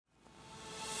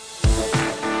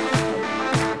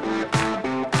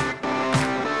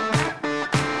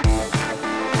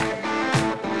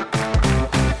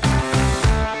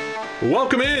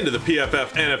Welcome into the PFF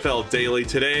NFL Daily.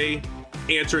 Today,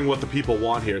 answering what the people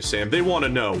want here, Sam. They want to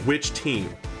know which team,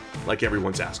 like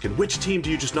everyone's asking, which team do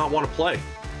you just not want to play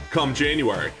come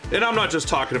January? And I'm not just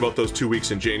talking about those 2 weeks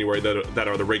in January that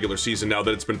are the regular season now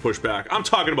that it's been pushed back. I'm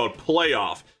talking about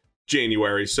playoff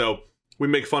January. So we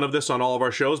make fun of this on all of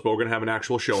our shows, but we're going to have an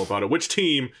actual show about it. Which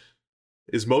team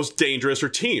is most dangerous, or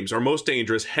teams are most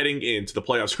dangerous heading into the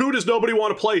playoffs? Who does nobody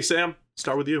want to play, Sam?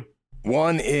 Start with you.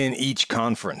 One in each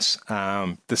conference.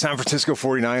 The San Francisco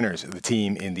 49ers, the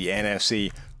team in the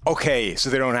NFC. Okay,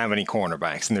 so they don't have any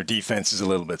cornerbacks and their defense is a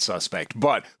little bit suspect,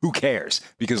 but who cares?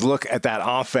 Because look at that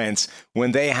offense.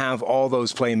 When they have all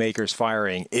those playmakers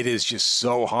firing, it is just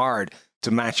so hard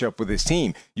to match up with this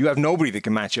team. You have nobody that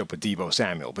can match up with Deebo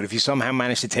Samuel, but if you somehow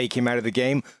manage to take him out of the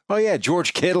game, oh yeah,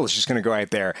 George Kittle is just going to go out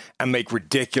there and make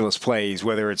ridiculous plays,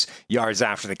 whether it's yards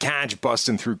after the catch,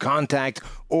 busting through contact,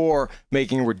 or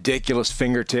making a ridiculous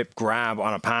fingertip grab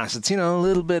on a pass that's, a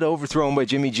little bit overthrown by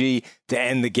Jimmy G to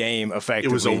end the game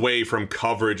effectively. It was away from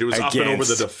coverage. It was up and over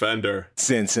the defender.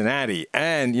 Cincinnati.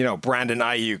 And, Brandon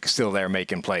Ayuk still there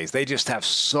making plays. They just have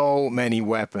so many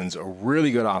weapons, a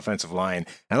really good offensive line.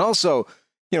 And also,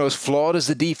 as flawed as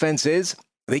the defense is,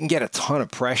 they can get a ton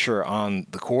of pressure on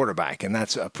the quarterback. And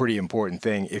that's a pretty important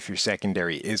thing if your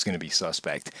secondary is going to be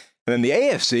suspect. And then the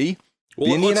AFC, the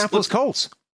Indianapolis Colts.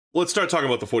 Let's start talking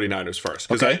about the 49ers first,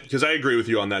 because I agree with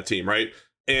you on that team, right?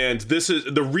 And this is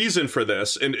the reason for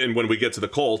this. And when we get to the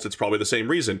Colts, it's probably the same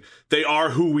reason. They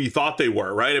are who we thought they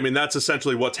were, right? I mean, that's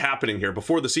essentially what's happening here.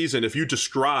 Before the season, if you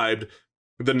described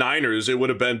the Niners, it would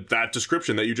have been that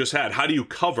description that you just had. How do you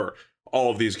cover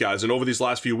all of these guys? And over these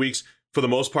last few weeks, for the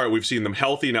most part, we've seen them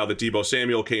healthy now that Deebo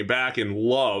Samuel came back, and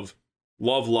love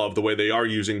the way they are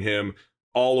using him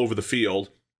all over the field.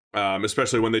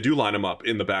 Especially when they do line him up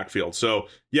in the backfield. So,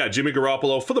 yeah, Jimmy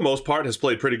Garoppolo, for the most part, has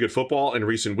played pretty good football in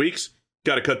recent weeks.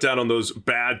 Got to cut down on those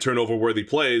bad turnover-worthy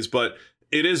plays, but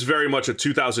it is very much a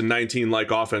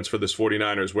 2019-like offense for this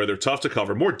 49ers, where they're tough to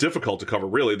cover, more difficult to cover,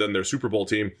 really, than their Super Bowl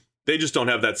team. They just don't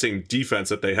have that same defense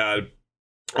that they had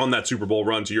on that Super Bowl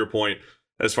run, to your point,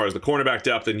 as far as the cornerback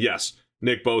depth. And yes,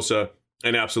 Nick Bosa,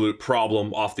 an absolute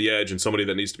problem off the edge and somebody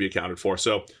that needs to be accounted for.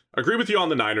 So, I agree with you on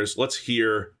the Niners. Let's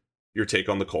hear your take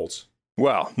on the Colts.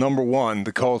 Well, number one,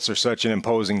 the Colts are such an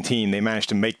imposing team. They managed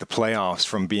to make the playoffs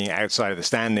from being outside of the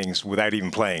standings without even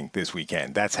playing this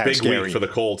weekend. That's how scary. Big week for the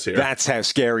Colts here. That's how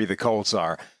scary the Colts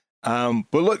are. But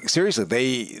look, seriously,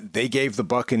 they gave the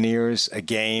Buccaneers a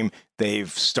game.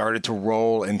 They've started to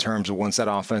roll in terms of once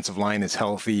that offensive line is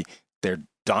healthy. They're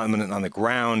dominant on the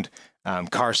ground.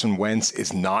 Carson Wentz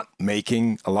is not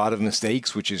making a lot of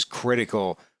mistakes, which is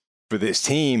critical for this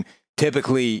team.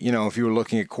 Typically, if you were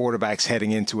looking at quarterbacks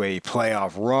heading into a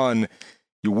playoff run,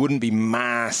 you wouldn't be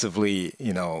massively,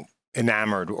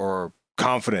 enamored or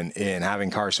confident in having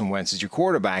Carson Wentz as your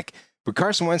quarterback. But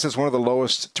Carson Wentz has one of the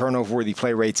lowest turnover-worthy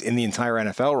play rates in the entire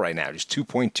NFL right now, just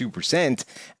 2.2%.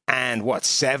 And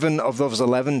 7 of those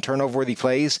 11 turnover-worthy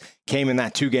plays came in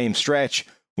that 2-game stretch,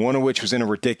 one of which was in a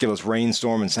ridiculous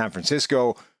rainstorm in San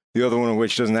Francisco. The other one of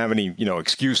which doesn't have any,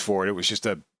 excuse for it. It was just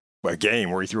a game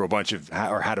where he threw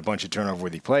had a bunch of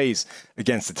turnover-worthy plays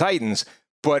against the Titans.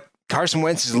 But Carson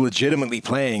Wentz is legitimately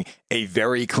playing a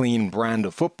very clean brand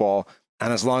of football.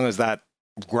 And as long as that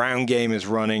ground game is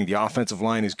running, the offensive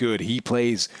line is good, he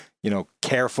plays,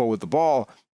 careful with the ball,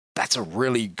 that's a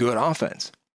really good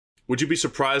offense. Would you be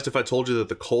surprised if I told you that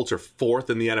the Colts are 4th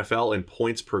in the NFL in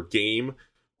points per game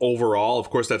overall?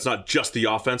 Of course, that's not just the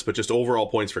offense, but just overall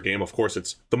points per game. Of course,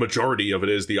 it's the majority of it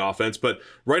is the offense, but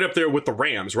right up there with the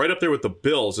Rams, right up there with the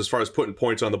Bills as far as putting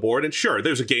points on the board. And sure,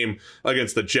 there's a game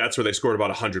against the Jets where they scored about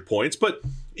 100 points, but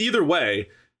either way,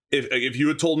 if you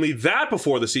had told me that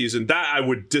before the season, that I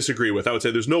would disagree with. I would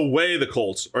say there's no way the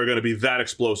Colts are going to be that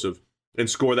explosive and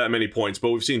score that many points. But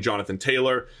we've seen Jonathan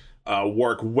Taylor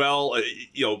work well.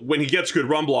 When he gets good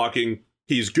run blocking,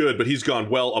 he's good, but he's gone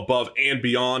well above and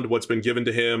beyond what's been given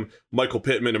to him. Michael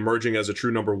Pittman emerging as a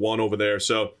true number one over there.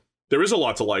 So there is a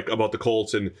lot to like about the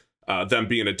Colts and them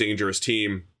being a dangerous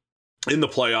team in the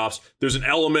playoffs. There's an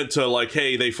element to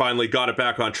hey, they finally got it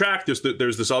back on track. There's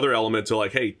this other element to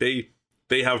hey,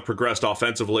 they have progressed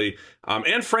offensively.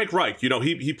 And Frank Reich,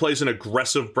 he plays an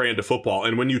aggressive brand of football.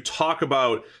 And when you talk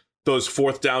about those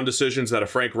fourth down decisions that a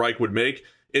Frank Reich would make,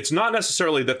 it's not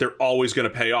necessarily that they're always going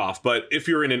to pay off, but if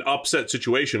you're in an upset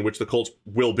situation, which the Colts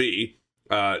will be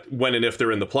when and if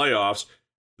they're in the playoffs,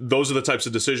 those are the types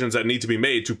of decisions that need to be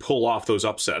made to pull off those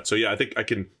upsets. So yeah, I think I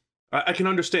can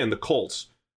understand the Colts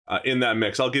in that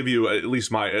mix. I'll give you at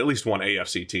least one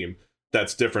AFC team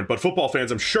that's different. But football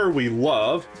fans, I'm sure we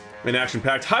love an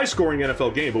action-packed, high-scoring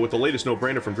NFL game, but with the latest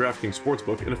no-brainer from DraftKings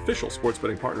Sportsbook, an official sports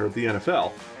betting partner of the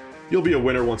NFL. You'll be a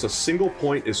winner once a single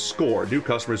point is scored. New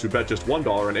customers who bet just $1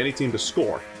 on any team to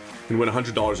score can win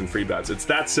 $100 in free bets. It's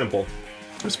that simple.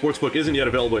 If Sportsbook isn't yet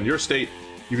available in your state,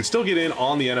 you can still get in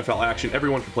on the NFL action.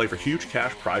 Everyone can play for huge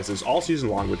cash prizes all season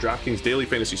long with DraftKings daily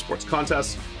fantasy sports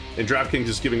contests. And DraftKings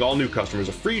is giving all new customers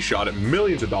a free shot at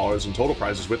millions of dollars in total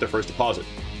prizes with their first deposit.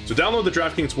 So download the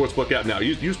DraftKings Sportsbook app now.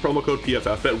 Use promo code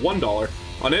PFF. Bet $1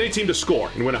 on any team to score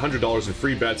and win $100 in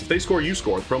free bets. If they score, you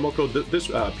score. Promo code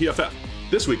PFF.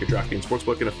 This week at DraftKings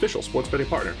Sportsbook, an official sports betting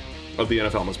partner of the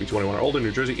NFL. Must be 21 or older.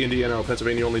 New Jersey, Indiana, or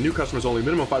Pennsylvania only. New customers only.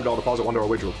 Minimum $5 deposit, $1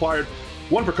 wager required.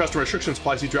 One per customer. Restrictions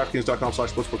apply. See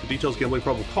DraftKings.com/sportsbook for details. Gambling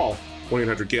problem. Call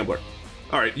 1-800-GAMBLER.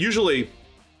 All right. Usually,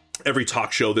 every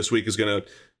talk show this week is going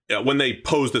to, when they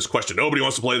pose this question, nobody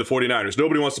wants to play the 49ers.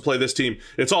 Nobody wants to play this team.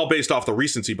 It's all based off the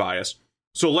recency bias.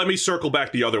 So let me circle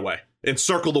back the other way and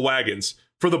circle the wagons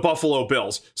for the Buffalo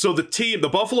Bills. So the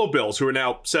Buffalo Bills, who are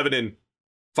now 7-5,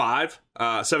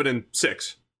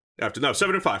 7-6,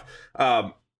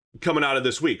 7-5, coming out of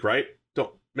this week, right?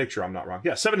 Don't make sure I'm not wrong.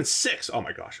 Yeah, 7-6. Oh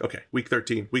my gosh. Okay, week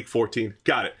 13, week 14.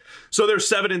 Got it. So they're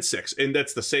 7-6, and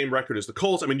that's the same record as the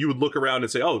Colts. I mean, you would look around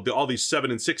and say, oh, all these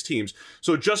 7-6 teams.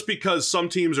 So just because some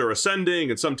teams are ascending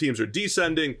and some teams are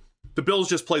descending, the Bills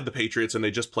just played the Patriots and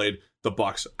they just played the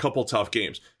Bucs. A couple tough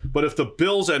games. But if the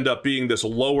Bills end up being this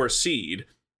lower seed,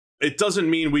 it doesn't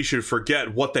mean we should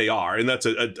forget what they are. And that's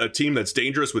a team that's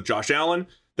dangerous with Josh Allen,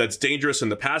 that's dangerous in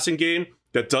the passing game,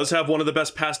 that does have one of the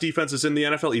best pass defenses in the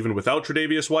NFL, even without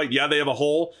Tre'Davious White. Yeah, they have a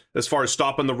hole as far as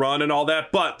stopping the run and all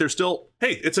that, but they're still,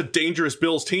 hey, it's a dangerous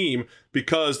Bills team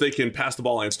because they can pass the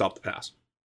ball and stop the pass.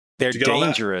 They're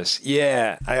dangerous.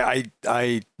 Yeah,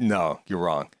 I no, you're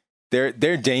wrong.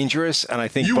 They're dangerous, and I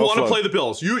think you want to play the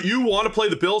Bills. You want to play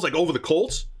the Bills like over the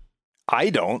Colts? I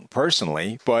don't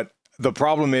personally, but the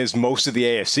problem is most of the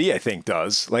AFC, I think,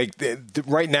 does. Like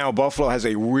right now, Buffalo has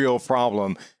a real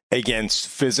problem against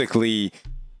physically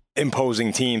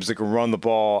imposing teams that can run the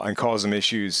ball and cause them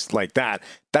issues like that.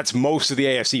 That's most of the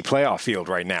AFC playoff field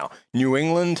right now. New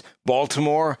England,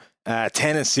 Baltimore,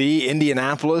 Tennessee,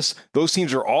 Indianapolis, those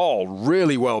teams are all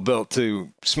really well built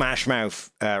to smash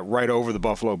mouth right over the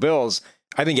Buffalo Bills.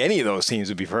 I think any of those teams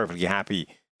would be perfectly happy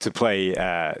to play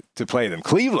them.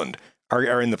 Cleveland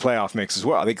are in the playoff mix as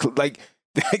well.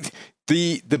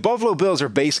 The Buffalo Bills are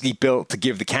basically built to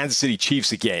give the Kansas City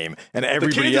Chiefs a game, and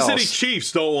everybody else. The Kansas City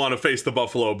Chiefs don't want to face the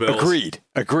Buffalo Bills.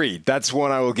 Agreed. That's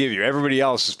one I will give you. Everybody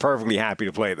else is perfectly happy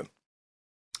to play them.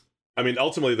 I mean,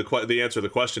 ultimately, the answer to the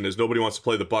question is nobody wants to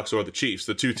play the Bucs or the Chiefs,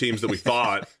 the two teams that we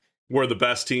thought were the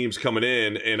best teams coming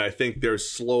in, and I think they're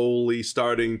slowly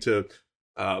starting to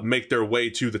make their way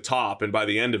to the top. And by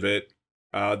the end of it,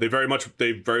 they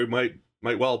very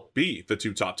might well be the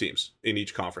two top teams in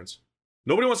each conference.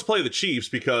 Nobody wants to play the Chiefs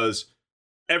because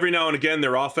every now and again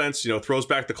their offense, throws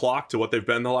back the clock to what they've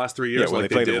been the last 3 years, like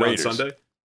they did on Sunday.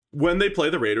 When they play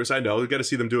the Raiders, I know we've got to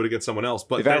see them do it against someone else.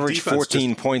 But they've averaged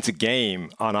 14 points a game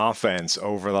on offense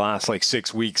over the last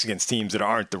 6 weeks against teams that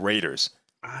aren't the Raiders.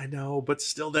 I know, but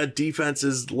still that defense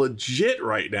is legit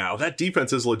right now. That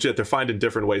defense is legit. They're finding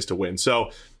different ways to win.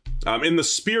 So in the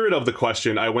spirit of the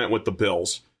question, I went with the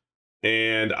Bills.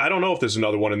 And I don't know if there's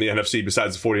another one in the NFC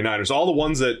besides the 49ers. All the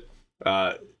ones that,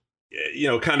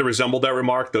 kind of resembled that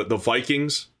remark, the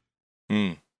Vikings.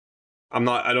 I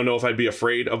don't know if I'd be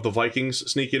afraid of the Vikings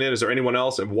sneaking in. Is there anyone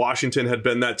else? And Washington had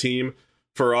been that team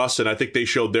for us, and I think they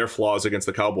showed their flaws against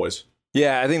the Cowboys.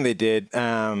 Yeah, I think they did.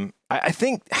 I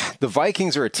think the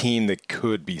Vikings are a team that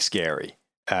could be scary.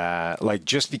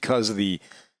 Just because of the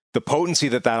potency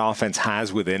that offense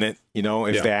has within it,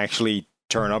 if they actually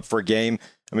turn up for a game.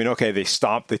 I mean, okay, they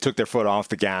took their foot off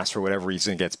the gas for whatever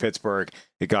reason against Pittsburgh.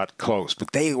 It got close,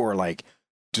 but they were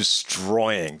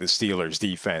destroying the Steelers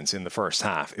defense in the first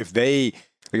half. If they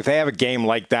have a game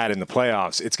like that in the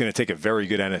playoffs, it's going to take a very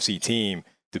good NFC team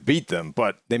to beat them,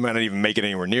 but they might not even make it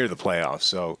anywhere near the playoffs.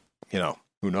 So,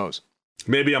 who knows?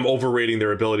 Maybe I'm overrating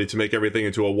their ability to make everything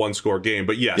into a one-score game,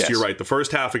 but yes, you're right. The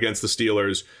first half against the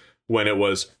Steelers, when it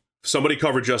was somebody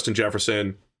covered Justin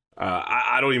Jefferson,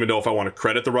 I don't even know if I want to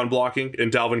credit the run blocking in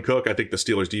Dalvin Cook. I think the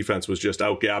Steelers defense was just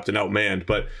outgapped and outmanned.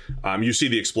 But you see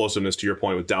the explosiveness, to your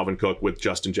point, with Dalvin Cook, with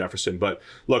Justin Jefferson. But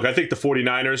look, I think the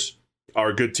 49ers are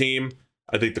a good team.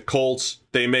 I think the Colts,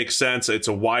 they make sense. It's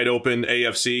a wide open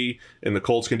AFC, and the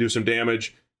Colts can do some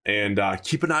damage. And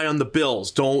keep an eye on the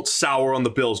Bills. Don't sour on the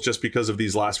Bills just because of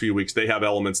these last few weeks. They have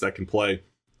elements that can play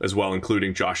as well,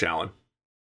 including Josh Allen.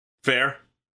 Fair?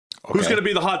 Okay. Who's going to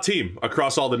be the hot team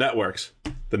across all the networks?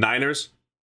 The Niners?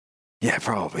 Yeah,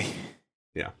 probably.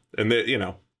 Yeah. And they,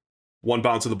 one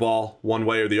bounce of the ball one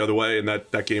way or the other way, and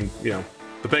that game, the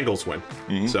Bengals win.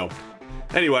 Mm-hmm. So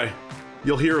anyway,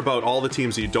 you'll hear about all the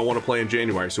teams that you don't want to play in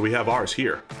January. So we have ours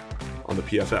here on the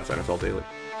PFF NFL Daily.